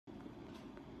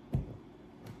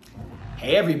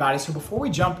Hey everybody, so before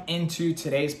we jump into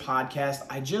today's podcast,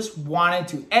 I just wanted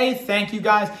to thank you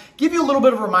guys, give you a little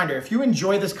bit of a reminder. If you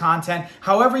enjoy this content,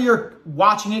 however you're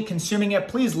watching it, consuming it,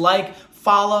 please like,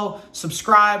 follow,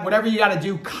 subscribe, whatever you got to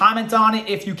do, comment on it.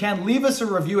 If you can, leave us a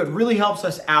review. It really helps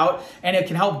us out and it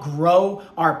can help grow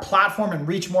our platform and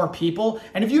reach more people.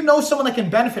 And if you know someone that can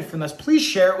benefit from this, please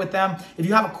share it with them. If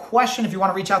you have a question, if you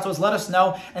want to reach out to us, let us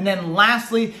know. And then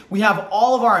lastly, we have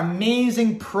all of our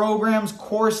amazing programs,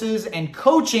 courses, and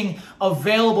coaching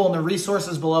available in the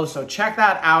resources below. So check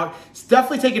that out.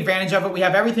 Definitely take advantage of it. We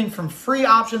have everything from free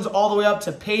options all the way up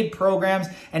to paid programs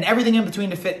and everything in between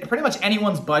to fit pretty much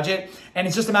anyone's budget. And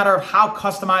it's just a matter of how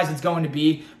customized it's going to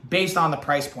be based on the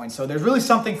price point. So there's really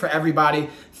something for everybody.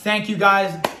 Thank you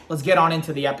guys. Let's get on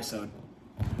into the episode.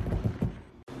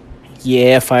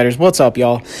 Yeah, fighters, what's up,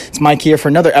 y'all? It's Mike here for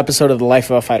another episode of the Life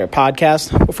of a Fighter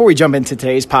podcast. Before we jump into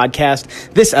today's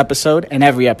podcast, this episode and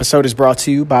every episode is brought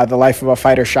to you by the Life of a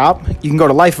Fighter shop. You can go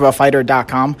to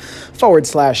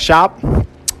lifeofafighter.com/shop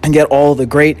and get all the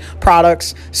great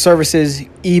products, services,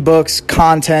 ebooks,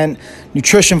 content,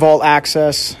 Nutrition Vault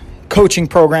access, coaching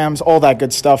programs, all that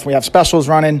good stuff. We have specials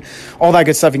running, all that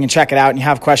good stuff. You can check it out. And you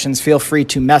have questions, feel free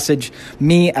to message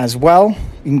me as well.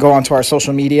 You can go onto our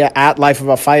social media at Life of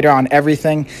a Fighter on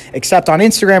everything, except on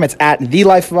Instagram, it's at The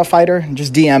Life of a Fighter.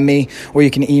 Just DM me, or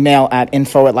you can email at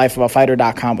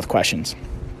info@lifeofafighter.com with questions.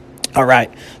 All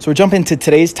right, so we're jumping into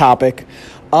today's topic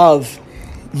of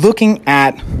looking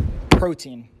at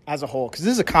protein as a whole, because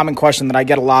this is a common question that I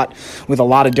get a lot with a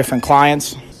lot of different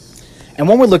clients. And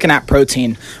when we're looking at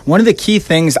protein, one of the key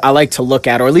things I like to look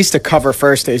at, or at least to cover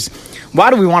first, is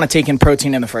why do we want to take in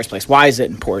protein in the first place? Why is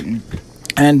it important?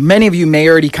 And many of you may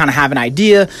already kind of have an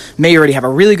idea, may already have a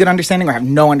really good understanding or have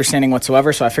no understanding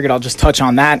whatsoever. So I figured I'll just touch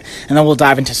on that, and then we'll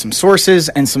dive into some sources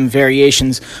and some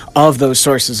variations of those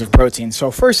sources of protein.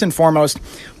 So first and foremost,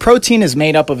 protein is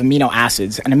made up of amino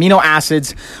acids, and amino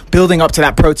acids building up to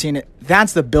that protein,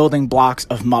 that's the building blocks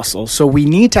of muscle. So we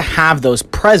need to have those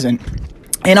present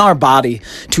in our body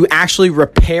to actually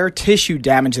repair tissue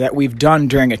damage that we've done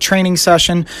during a training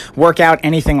session, workout,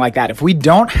 anything like that. If we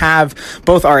don't have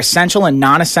both our essential and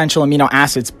non-essential amino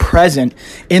acids present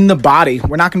in the body,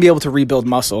 we're not going to be able to rebuild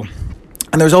muscle.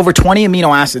 And there's over 20 amino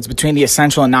acids between the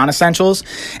essential and non-essentials.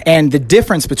 And the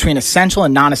difference between essential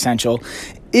and non-essential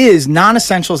is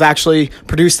non-essential is actually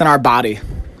produced in our body.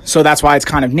 So that's why it's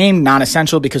kind of named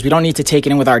non-essential, because we don't need to take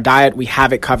it in with our diet. We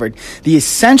have it covered. The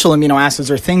essential amino acids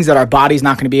are things that our body's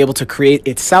not going to be able to create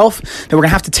itself, that we're going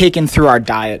to have to take in through our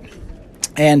diet.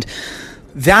 And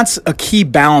that's a key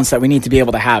balance that we need to be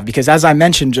able to have, because as I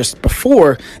mentioned just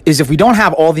before, is if we don't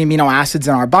have all the amino acids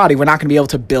in our body, we're not going to be able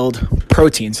to build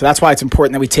protein. So that's why it's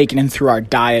important that we take it in through our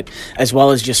diet, as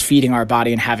well as just feeding our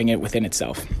body and having it within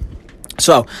itself.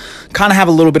 So kind of have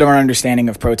a little bit of an understanding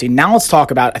of protein. Now let's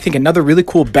talk about, I think, another really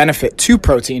cool benefit to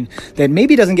protein that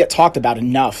maybe doesn't get talked about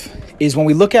enough is when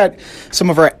we look at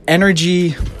some of our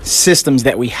energy systems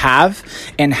that we have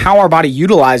and how our body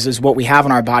utilizes what we have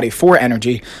in our body for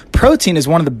energy. Protein is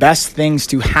one of the best things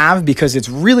to have because it's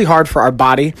really hard for our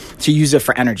body to use it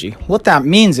for energy. What that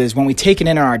means is when we take it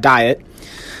in our diet,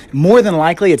 more than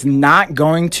likely, it's not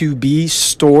going to be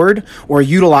stored or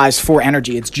utilized for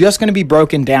energy. It's just going to be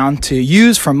broken down to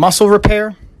use for muscle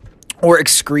repair or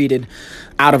excreted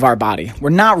out of our body. We're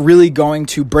not really going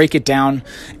to break it down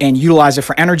and utilize it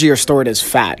for energy or store it as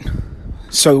fat.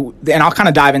 So, and I'll kind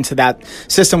of dive into that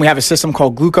system. We have a system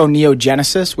called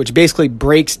gluconeogenesis, which basically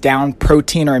breaks down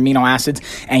protein or amino acids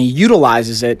and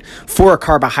utilizes it for a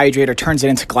carbohydrate or turns it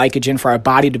into glycogen for our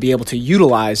body to be able to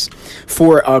utilize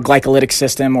for a glycolytic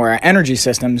system or our energy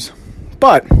systems.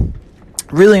 But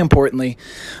really importantly,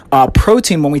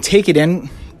 protein, when we take it in,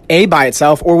 by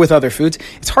itself or with other foods,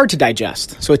 it's hard to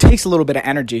digest. So it takes a little bit of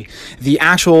energy. The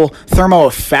actual thermal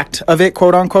effect of it,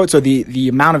 quote unquote, so the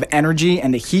amount of energy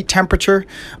and the heat temperature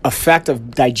effect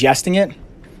of digesting it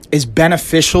is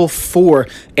beneficial for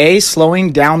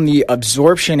slowing down the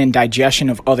absorption and digestion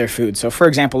of other foods. So for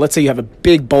example, let's say you have a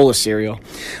big bowl of cereal.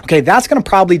 Okay, that's going to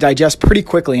probably digest pretty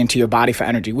quickly into your body for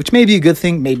energy, which may be a good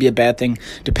thing, may be a bad thing,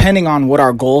 depending on what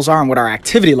our goals are and what our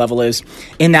activity level is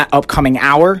in that upcoming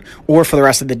hour or for the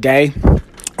rest of the day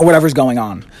or whatever's going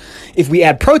on. If we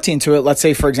add protein to it, let's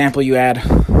say, for example, you add,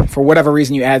 for whatever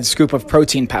reason, you add a scoop of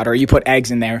protein powder, or you put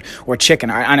eggs in there, or chicken.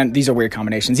 I know these are weird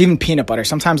combinations. Even peanut butter.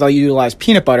 Sometimes I'll utilize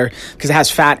peanut butter because it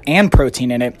has fat and protein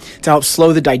in it to help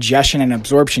slow the digestion and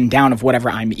absorption down of whatever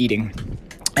I'm eating.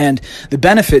 And the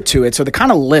benefit to it, so the kind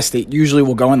of list that usually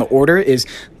will go in the order is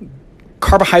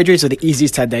carbohydrates are the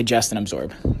easiest to digest and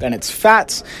absorb. Then it's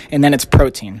fats, and then it's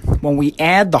protein. When we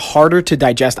add the harder to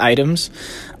digest items,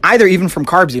 either even from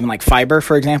carbs, even like fiber,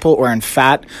 for example, or in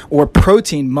fat, or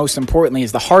protein, most importantly,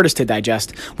 is the hardest to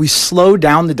digest, we slow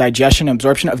down the digestion and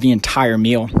absorption of the entire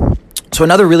meal. So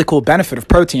another really cool benefit of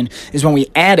protein is when we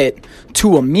add it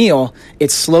to a meal, it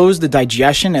slows the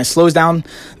digestion and it slows down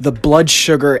the blood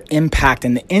sugar impact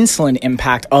and the insulin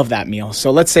impact of that meal.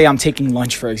 So let's say I'm taking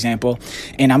lunch, for example,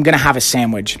 and I'm going to have a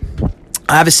sandwich.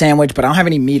 I have a sandwich, but I don't have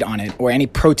any meat on it or any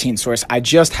protein source. I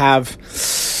just have,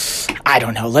 I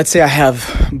don't know, let's say I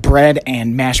have bread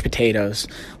and mashed potatoes,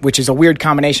 which is a weird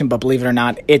combination, but believe it or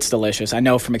not, it's delicious. I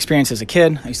know from experience as a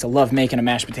kid, I used to love making a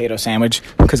mashed potato sandwich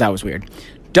because that was weird.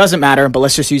 Doesn't matter, but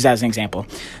let's just use that as an example.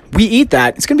 We eat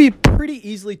that, it's going to be pretty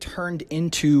easily turned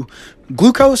into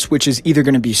glucose, which is either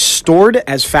going to be stored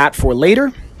as fat for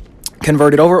later,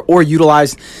 converted over, or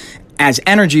utilized as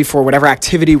energy for whatever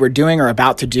activity we're doing or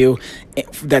about to do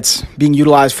that's being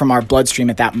utilized from our bloodstream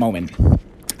at that moment.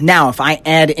 Now, if I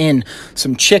add in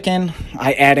some chicken,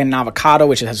 I add in an avocado,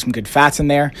 which has some good fats in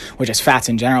there, which is fats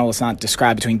in general. Let's not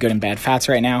describe between good and bad fats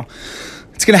right now.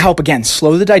 It's going to help, again,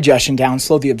 slow the digestion down,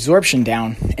 slow the absorption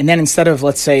down. And then instead of,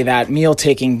 let's say, that meal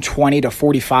taking 20 to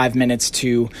 45 minutes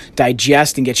to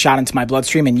digest and get shot into my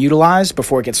bloodstream and utilize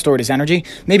before it gets stored as energy,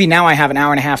 maybe now I have an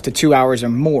hour and a half to 2 hours or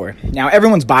more. Now,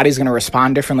 everyone's body is going to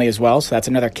respond differently as well, so that's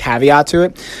another caveat to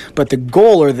it. But the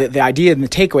goal or the idea and the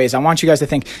takeaway is I want you guys to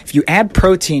think if you add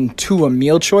protein to a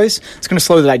meal choice, it's going to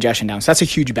slow the digestion down. So that's a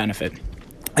huge benefit.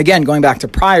 Again, going back to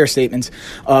prior statements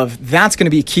of that's going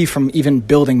to be key from even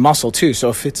building muscle too. So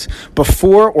if it's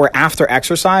before or after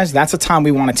exercise, that's a time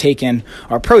we want to take in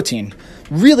our protein.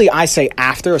 Really, I say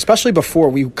after, especially before,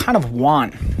 we kind of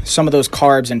want some of those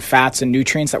carbs and fats and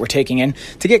nutrients that we're taking in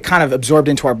to get kind of absorbed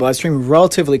into our bloodstream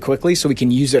relatively quickly so we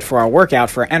can use it for our workout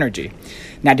for energy.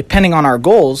 Now, depending on our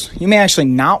goals, you may actually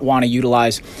not want to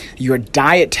utilize your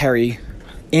dietary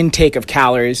intake of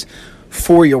calories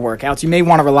for your workouts. You may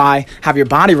want to have your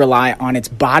body rely on its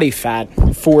body fat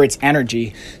for its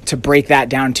energy to break that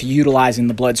down to utilize in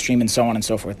the bloodstream and so on and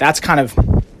so forth. That's kind of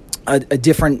a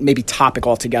different maybe topic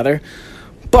altogether,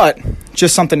 but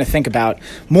just something to think about.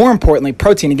 More importantly,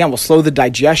 protein, again, will slow the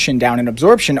digestion down and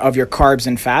absorption of your carbs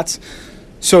and fats.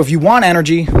 So if you want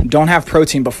energy, don't have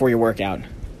protein before your workout.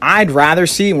 I'd rather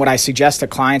see, and what I suggest to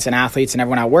clients and athletes and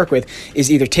everyone I work with,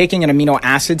 is either taking an amino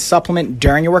acid supplement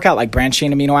during your workout, like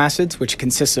branched-chain amino acids, which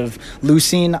consists of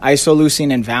leucine,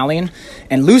 isoleucine, and valine.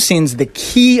 And leucine's the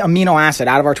key amino acid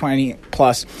out of our 20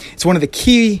 plus. It's one of the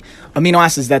key amino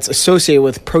acids that's associated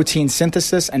with protein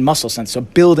synthesis and muscle synthesis, so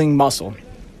building muscle.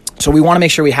 So we want to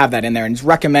make sure we have that in there, and it's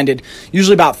recommended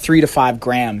usually about 3 to 5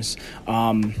 grams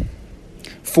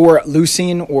for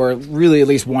leucine, or really at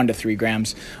least 1 to 3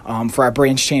 grams for our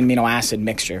branched-chain amino acid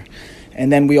mixture. And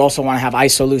then we also want to have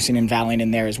isoleucine and valine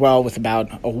in there as well with about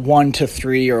a 1 to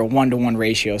 3 or a 1-to-1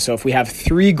 ratio. So if we have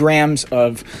 3 grams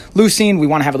of leucine, we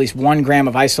want to have at least 1 gram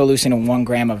of isoleucine and 1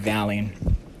 gram of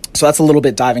valine. So that's a little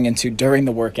bit diving into during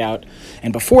the workout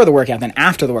and before the workout, then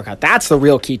after the workout. That's the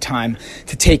real key time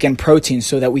to take in protein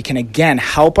so that we can, again,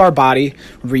 help our body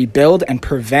rebuild and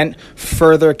prevent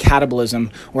further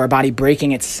catabolism or our body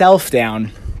breaking itself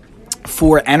down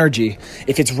for energy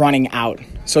if it's running out.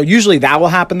 So usually that will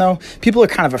happen though. People are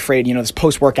kind of afraid, this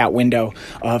post-workout window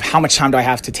of how much time do I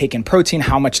have to take in protein?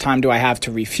 How much time do I have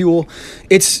to refuel?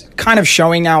 It's kind of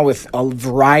showing now with a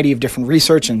variety of different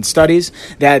research and studies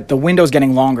that the window is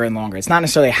getting longer and longer. It's not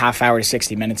necessarily a half hour to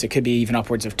 60 minutes. It could be even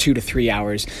upwards of 2 to 3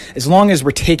 hours. As long as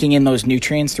we're taking in those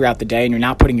nutrients throughout the day and you're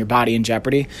not putting your body in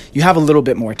jeopardy, you have a little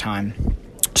bit more time.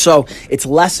 So it's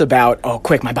less about,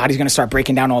 quick, my body's going to start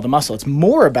breaking down all the muscle. It's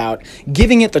more about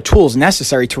giving it the tools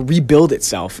necessary to rebuild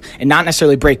itself and not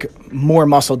necessarily break more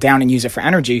muscle down and use it for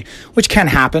energy, which can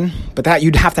happen, but that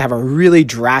you'd have to have a really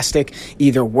drastic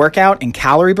either workout and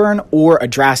calorie burn or a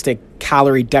drastic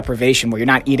calorie deprivation where you're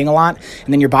not eating a lot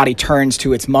and then your body turns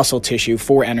to its muscle tissue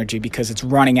for energy because it's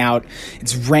running out,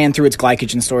 it's ran through its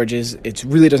glycogen storages, it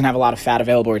really doesn't have a lot of fat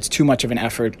available, or it's too much of an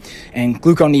effort. And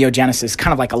gluconeogenesis is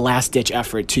kind of like a last-ditch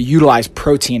effort to utilize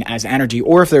protein as energy,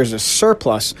 or if there's a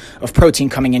surplus of protein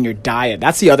coming in your diet.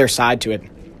 That's the other side to it.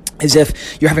 Is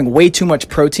if you're having way too much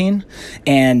protein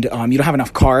and you don't have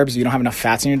enough carbs, you don't have enough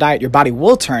fats in your diet, your body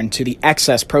will turn to the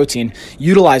excess protein,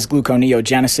 utilize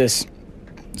gluconeogenesis,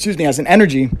 as an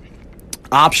energy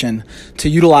option to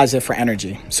utilize it for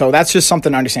energy. So that's just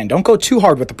something to understand. Don't go too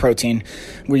hard with the protein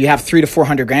where you have 300 to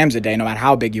 400 grams a day, no matter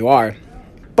how big you are.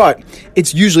 But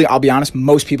it's usually, I'll be honest,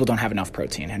 most people don't have enough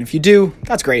protein. And if you do,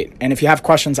 that's great. And if you have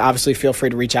questions, obviously feel free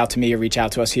to reach out to me or reach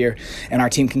out to us here, and our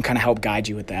team can kind of help guide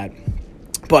you with that.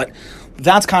 But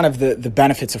that's kind of the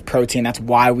benefits of protein. That's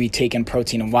why we take in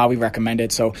protein and why we recommend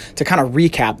it. So to kind of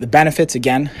recap, the benefits,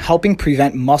 again, helping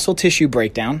prevent muscle tissue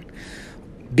breakdown.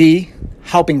 B,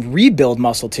 helping rebuild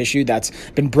muscle tissue that's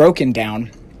been broken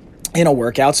down in a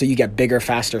workout so you get bigger,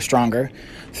 faster, stronger.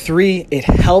 3, it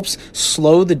helps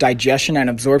slow the digestion and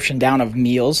absorption down of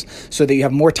meals so that you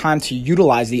have more time to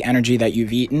utilize the energy that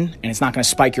you've eaten, and it's not going to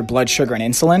spike your blood sugar and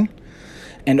insulin.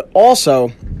 And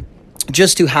also,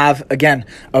 just to have, again,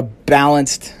 a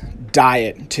balanced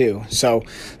diet too. So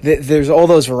there's all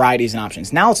those varieties and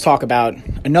options. Now let's talk about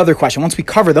another question. Once we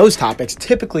cover those topics,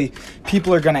 typically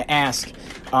people are going to ask,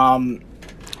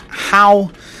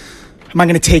 how am I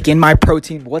going to take in my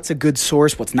protein? What's a good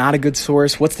source? What's not a good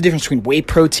source? What's the difference between whey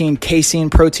protein, casein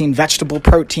protein, vegetable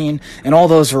protein, and all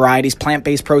those varieties,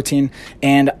 plant-based protein?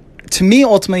 And to me,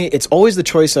 ultimately, it's always the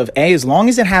choice of A, as long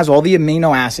as it has all the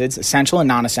amino acids, essential and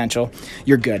non-essential,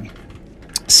 you're good.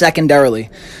 Secondarily,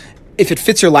 if it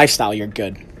fits your lifestyle, you're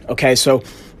good. Okay, so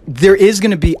there is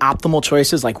going to be optimal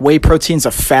choices, like whey protein's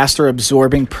a faster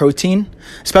absorbing protein,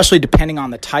 especially depending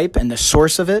on the type and the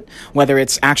source of it, whether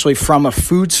it's actually from a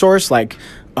food source like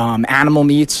animal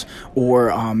meats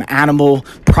or animal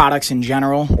products in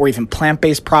general, or even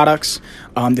plant-based products,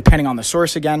 depending on the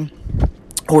source again.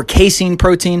 Or casein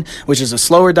protein, which is a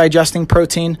slower digesting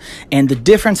protein. And the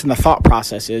difference in the thought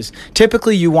process is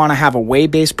typically you want to have a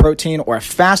whey-based protein or a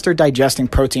faster digesting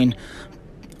protein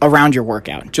around your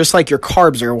workout, just like your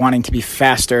carbs are wanting to be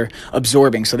faster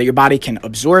absorbing so that your body can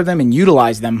absorb them and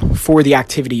utilize them for the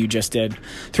activity you just did.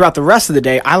 Throughout the rest of the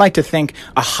day, I like to think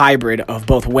a hybrid of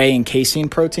both whey and casein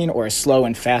protein, or a slow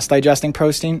and fast digesting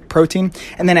protein.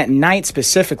 And then at night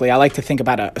specifically, I like to think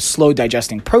about a slow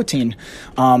digesting protein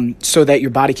so that your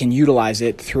body can utilize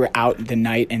it throughout the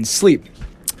night and sleep.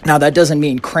 Now, that doesn't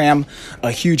mean cram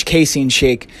a huge casein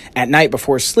shake at night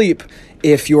before sleep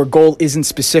if your goal isn't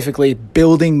specifically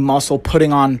building muscle,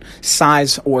 putting on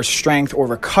size or strength or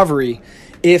recovery.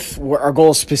 If our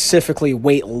goal is specifically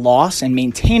weight loss and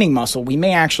maintaining muscle, we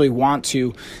may actually want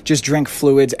to just drink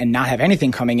fluids and not have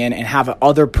anything coming in and have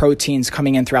other proteins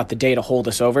coming in throughout the day to hold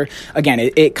us over. Again,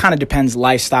 it kind of depends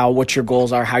lifestyle, what your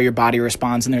goals are, how your body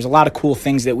responds. And there's a lot of cool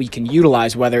things that we can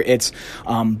utilize, whether it's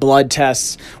blood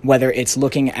tests, whether it's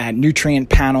looking at nutrient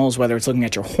panels, whether it's looking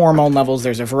at your hormone levels.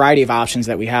 There's a variety of options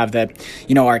that we have that,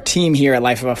 our team here at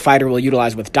Life of a Fighter will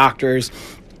utilize with doctors,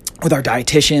 with our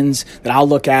dietitians, that I'll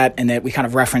look at and that we kind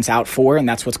of reference out for. And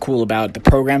that's what's cool about the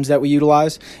programs that we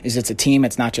utilize, is it's a team.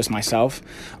 It's not just myself.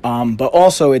 But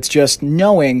also it's just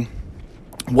knowing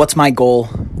what's my goal,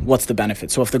 what's the benefit.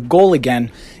 So if the goal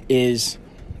again is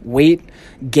weight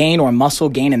gain or muscle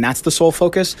gain, and that's the sole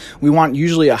focus, we want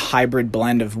usually a hybrid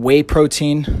blend of whey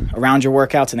protein around your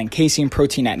workouts and then casein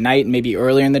protein at night, maybe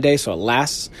earlier in the day so it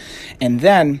lasts. And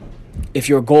then if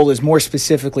your goal is more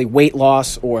specifically weight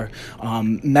loss or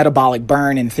metabolic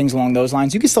burn and things along those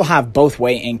lines, you can still have both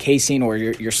whey and casein, or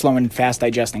your slow and fast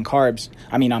digesting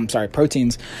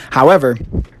proteins. However,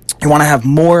 you want to have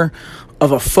more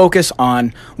of a focus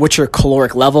on what your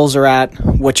caloric levels are at,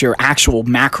 what your actual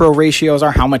macro ratios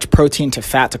are, how much protein to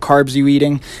fat to carbs you're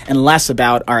eating, and less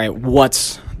about, all right,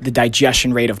 what's the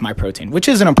digestion rate of my protein, which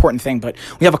is an important thing, but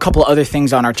we have a couple of other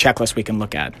things on our checklist we can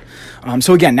look at.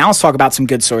 So again, now let's talk about some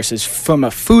good sources from a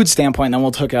food standpoint, and then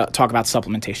we'll talk about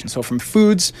supplementation. So from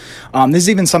foods, this is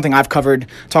even something I've covered,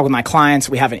 talk with my clients.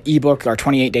 We have an ebook, our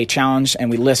 28-day challenge, and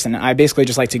we list, and I basically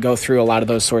just like to go through a lot of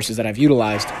those sources that I've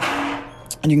utilized.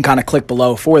 And you can kind of click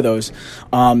below for those.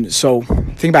 So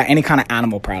think about any kind of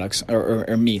animal products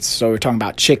or meats. So we're talking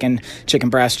about chicken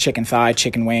breast, chicken thigh,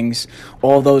 chicken wings.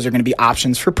 All those are going to be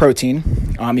options for protein.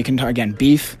 You can, again,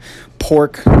 beef,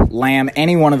 pork, lamb,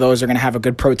 any one of those are going to have a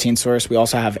good protein source. We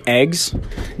also have eggs,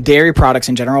 dairy products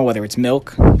in general, whether it's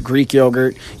milk, Greek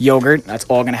yogurt, that's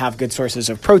all going to have good sources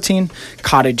of protein.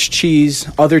 Cottage cheese,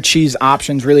 other cheese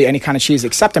options, really any kind of cheese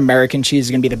except American cheese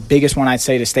is going to be the biggest one I'd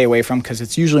say to stay away from because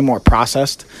it's usually more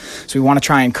processed. So we want to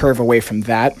try and curve away from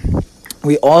that.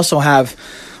 We also have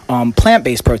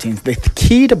plant-based proteins. The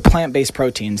key to plant-based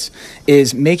proteins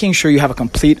is making sure you have a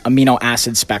complete amino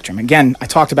acid spectrum. Again, I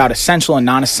talked about essential and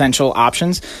non-essential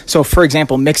options. So for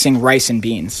example, mixing rice and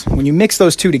beans. When you mix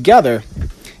those two together,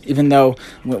 even though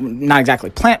not exactly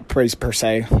plant-based per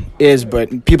se is,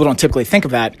 but people don't typically think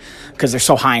of that because they're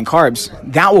so high in carbs,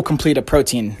 that will complete a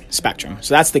protein spectrum.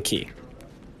 So that's the key.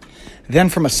 Then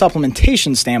from a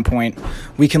supplementation standpoint,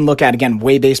 we can look at, again,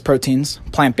 whey-based proteins,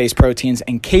 plant-based proteins,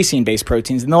 and casein-based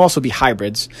proteins, and they'll also be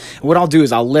hybrids. And what I'll do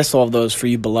is I'll list all of those for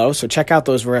you below, so check out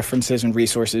those references and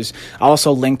resources. I'll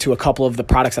also link to a couple of the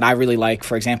products that I really like.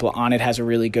 For example, Onnit has a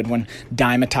really good one.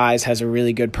 Dymatize has a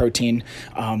really good protein.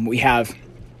 We have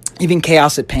even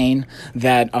Chaos at Pain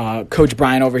that Coach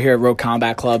Brian over here at Rogue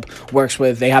Combat Club works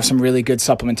with. They have some really good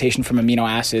supplementation from amino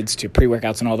acids to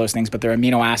pre-workouts and all those things, but their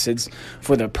amino acids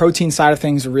for the protein side of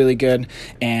things are really good.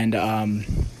 And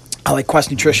I like Quest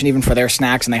Nutrition even for their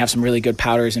snacks, and they have some really good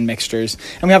powders and mixtures.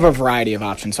 And we have a variety of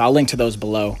options, so I'll link to those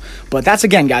below. But that's,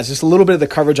 again, guys, just a little bit of the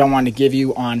coverage I wanted to give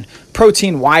you on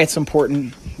protein, why it's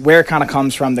important, where it kind of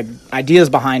comes from, the ideas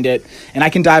behind it. And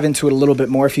I can dive into it a little bit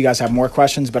more if you guys have more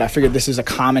questions, but I figured this is a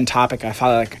common topic. I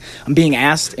felt like I'm being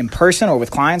asked in person or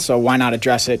with clients, so why not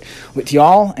address it with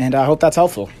y'all? And I hope that's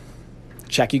helpful.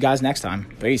 Check you guys next time.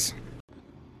 Peace.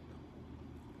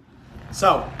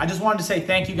 So I just wanted to say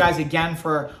thank you guys again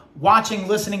for watching,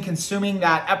 listening, consuming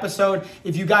that episode.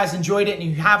 If you guys enjoyed it and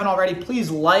you haven't already, please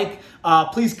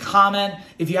please comment.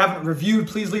 If you haven't reviewed,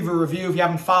 please leave a review. If you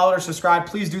haven't followed or subscribed,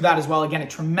 please do that as well. Again, it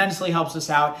tremendously helps us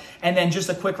out. And then just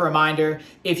a quick reminder,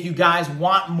 if you guys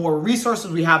want more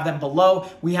resources, we have them below.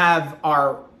 We have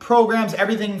our programs,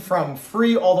 everything from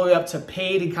free all the way up to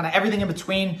paid and kind of everything in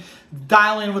between.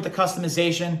 Dial in with the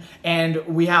customization, and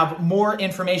we have more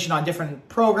information on different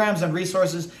programs and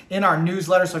resources in our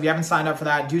newsletter. So if you haven't signed up for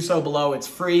that, do so below. It's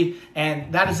free.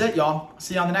 And that is it, y'all.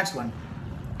 See you on the next one.